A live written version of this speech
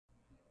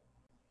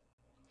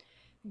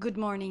Good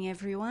morning,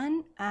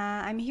 everyone.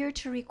 I'm here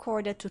to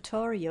record a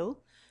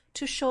tutorial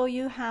to show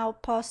you how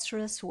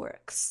Posterous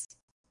works.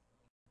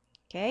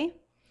 Okay,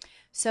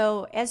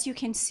 so as you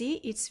can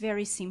see, it's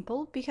very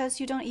simple because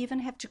you don't even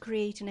have to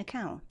create an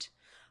account.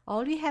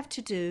 All you have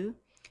to do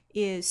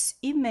is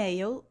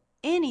email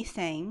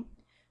anything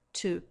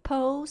to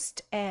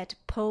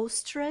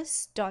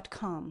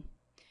post@posterous.com.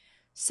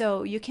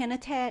 So you can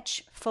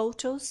attach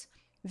photos,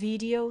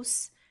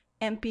 videos,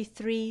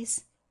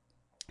 MP3s,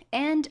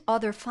 and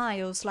other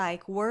files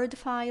like Word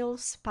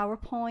files,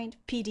 PowerPoint,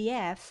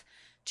 PDF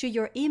to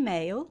your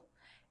email,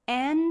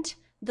 and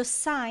the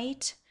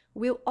site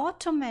will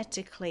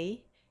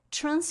automatically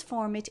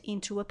transform it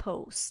into a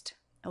post.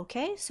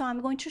 Okay, so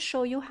I'm going to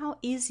show you how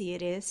easy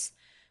it is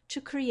to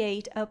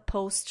create a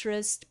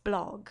Posterous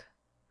blog.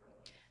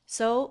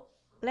 So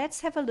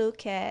let's have a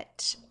look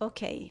at,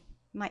 okay,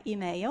 my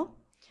email.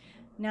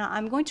 Now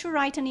I'm going to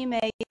write an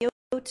email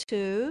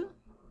to,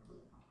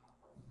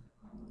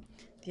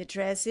 the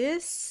address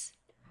is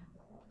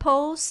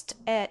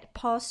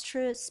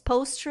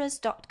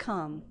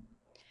posterous.com.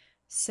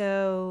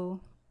 So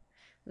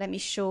let me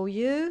show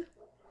you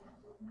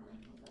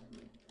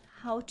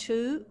how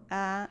to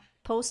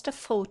post a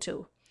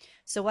photo.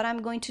 So what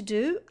I'm going to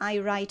do, I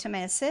write a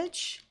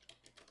message.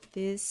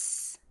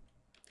 This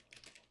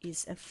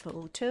is a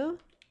photo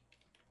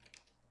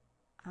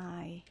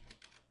I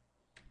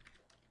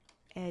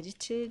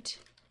edited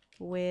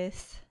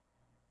with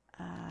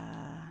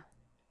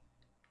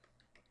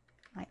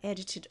I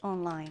edited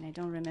online. I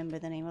don't remember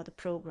the name of the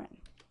program.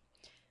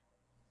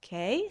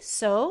 Okay,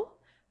 so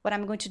what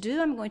I'm going to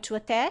do, I'm going to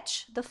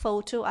attach the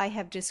photo I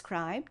have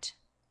described.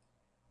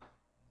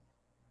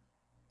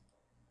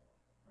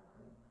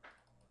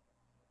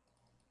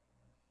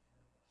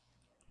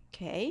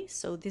 Okay,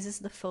 so this is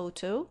the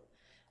photo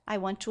I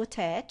want to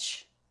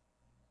attach.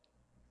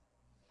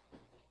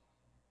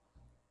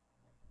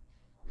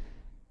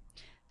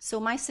 So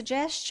my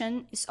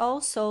suggestion is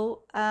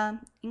also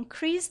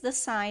increase the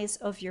size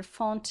of your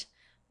font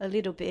a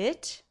little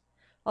bit.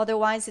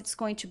 Otherwise, it's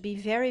going to be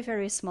very,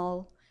 very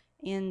small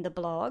in the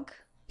blog.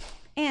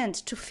 And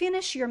to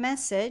finish your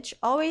message,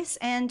 always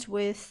end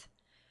with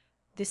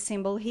this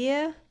symbol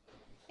here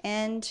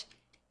and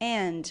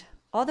end.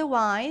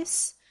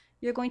 Otherwise,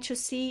 you're going to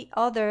see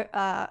other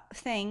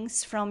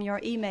things from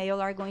your email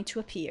are going to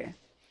appear.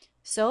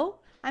 So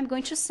I'm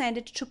going to send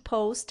it to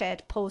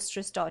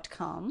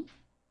post@posterous.com.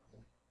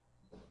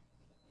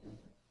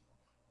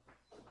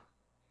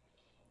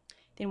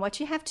 Then what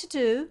you have to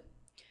do,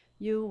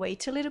 you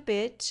wait a little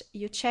bit,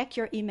 you check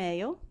your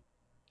email.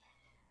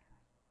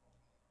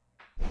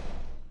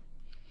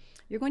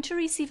 You're going to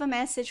receive a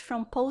message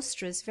from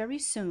Posterous very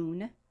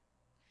soon,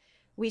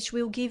 which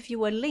will give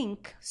you a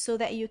link so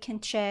that you can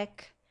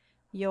check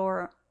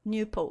your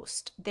new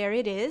post. There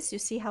it is. You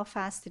see how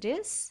fast it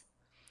is?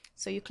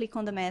 So you click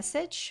on the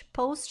message,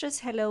 Posterous,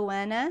 hello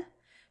Anna.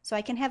 So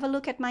I can have a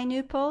look at my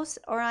new post,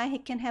 or I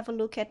can have a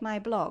look at my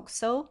blog.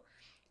 So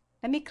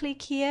let me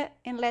click here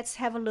and let's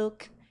have a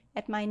look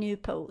at my new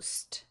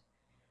post.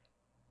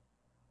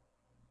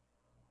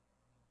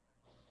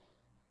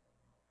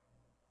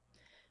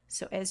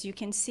 So as you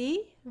can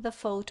see, the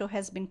photo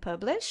has been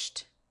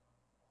published.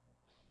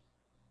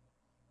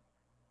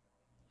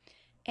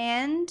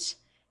 And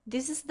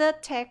this is the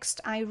text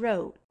I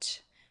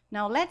wrote.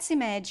 Now let's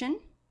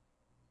imagine,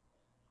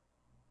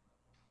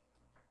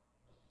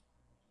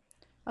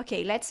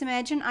 let's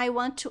imagine I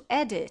want to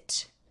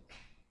edit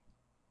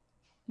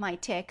my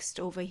text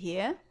over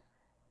here.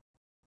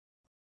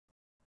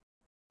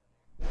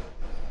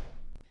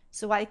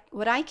 So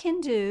what I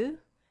can do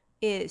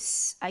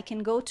is I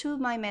can go to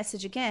my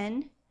message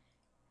again,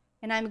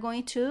 and I'm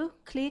going to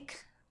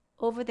click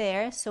over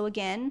there. So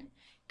again,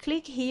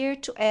 click here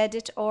to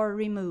edit or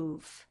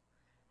remove.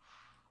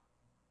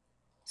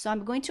 So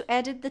I'm going to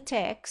edit the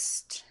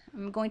text.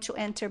 I'm going to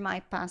enter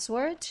my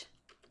password.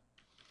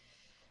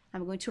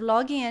 I'm going to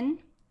log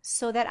in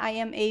so that I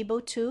am able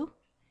to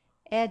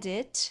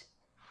edit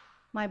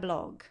my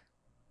blog.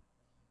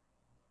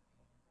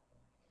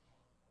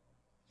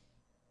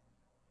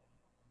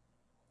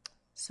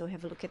 So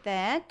have a look at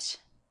that.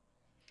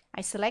 I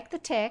select the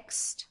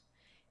text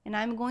and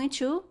I'm going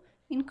to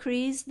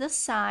increase the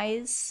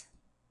size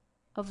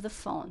of the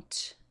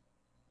font.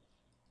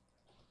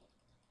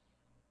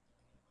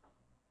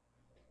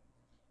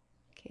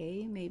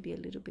 Okay, maybe a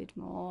little bit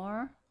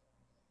more.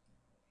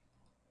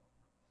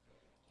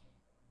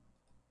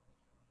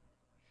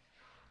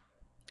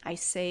 I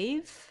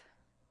save.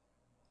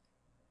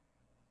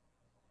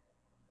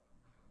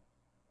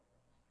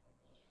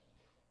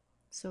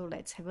 So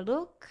let's have a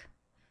look.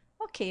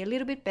 Okay, a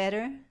little bit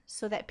better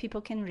so that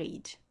people can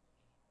read.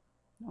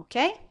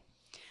 Okay,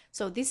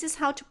 so this is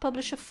how to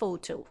publish a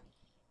photo.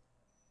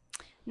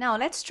 Now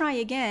let's try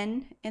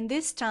again, and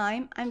this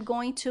time I'm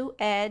going to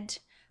add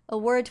a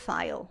Word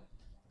file.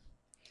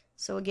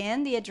 So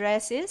again, the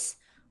address is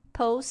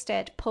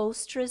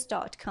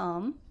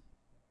post@posterous.com.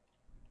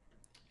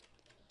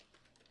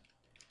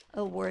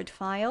 A Word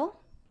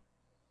file.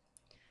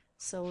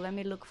 So let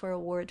me look for a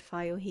Word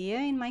file here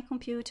in my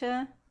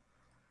computer.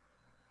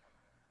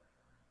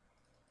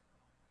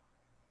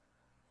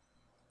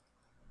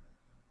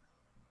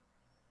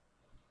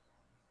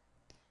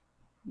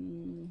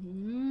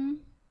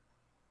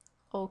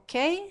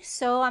 Okay,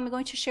 so I'm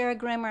going to share a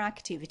grammar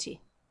activity.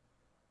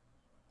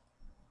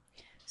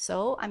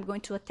 So I'm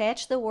going to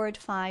attach the Word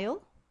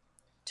file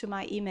to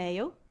my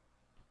email.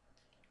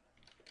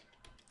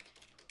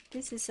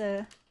 This is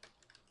a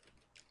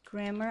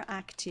grammar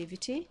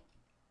activity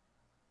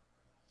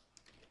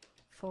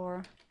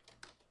for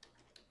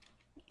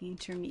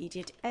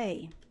Intermediate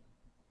A.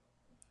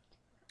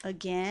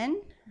 Again,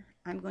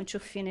 I'm going to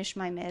finish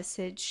my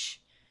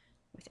message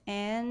with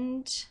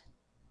and.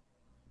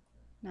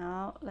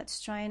 Now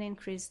let's try and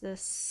increase the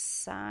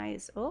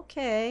size.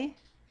 Okay,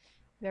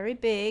 very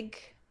big.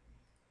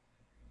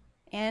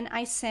 And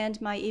I send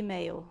my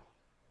email.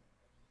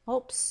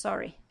 Oops,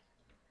 sorry.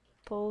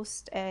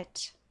 Post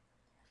at,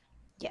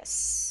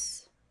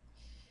 yes.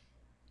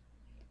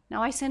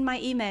 Now I send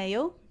my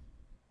email.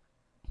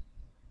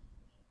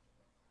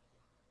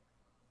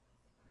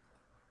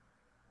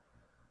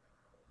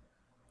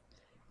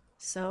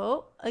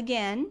 So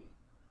again,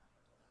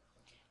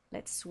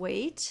 let's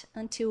wait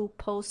until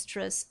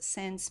Posterous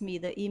sends me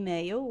the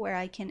email where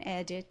I can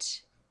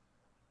edit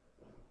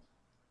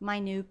my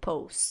new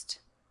post.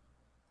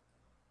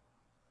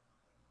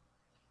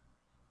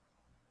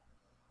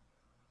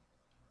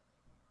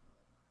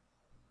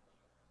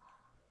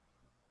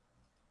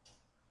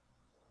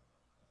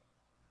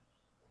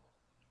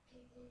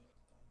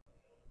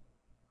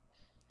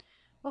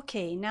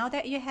 Okay, now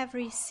that you have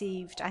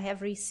received, I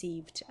have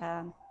received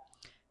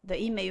the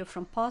email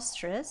from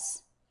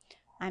Posterous,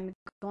 I'm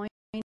going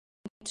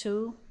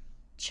to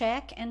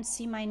check and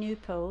see my new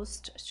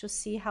post to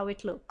see how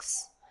it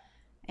looks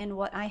and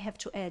what I have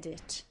to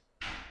edit.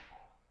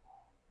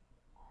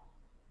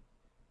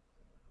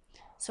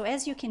 So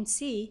as you can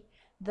see,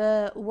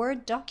 the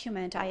Word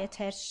document I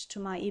attached to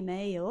my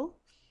email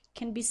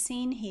can be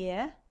seen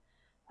here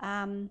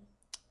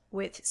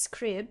with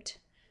script.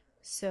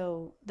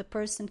 So the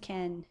person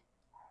can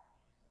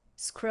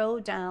scroll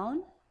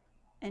down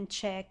and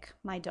check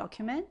my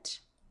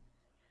document.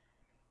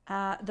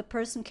 The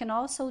person can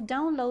also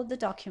download the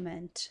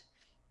document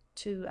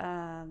to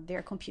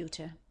their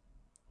computer.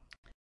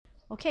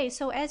 Okay,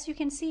 so as you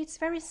can see, it's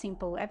very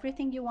simple.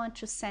 Everything you want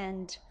to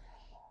send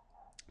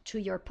to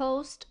your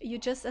post, you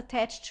just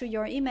attach to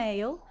your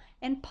email,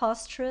 and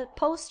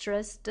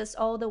Posterous does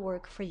all the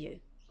work for you.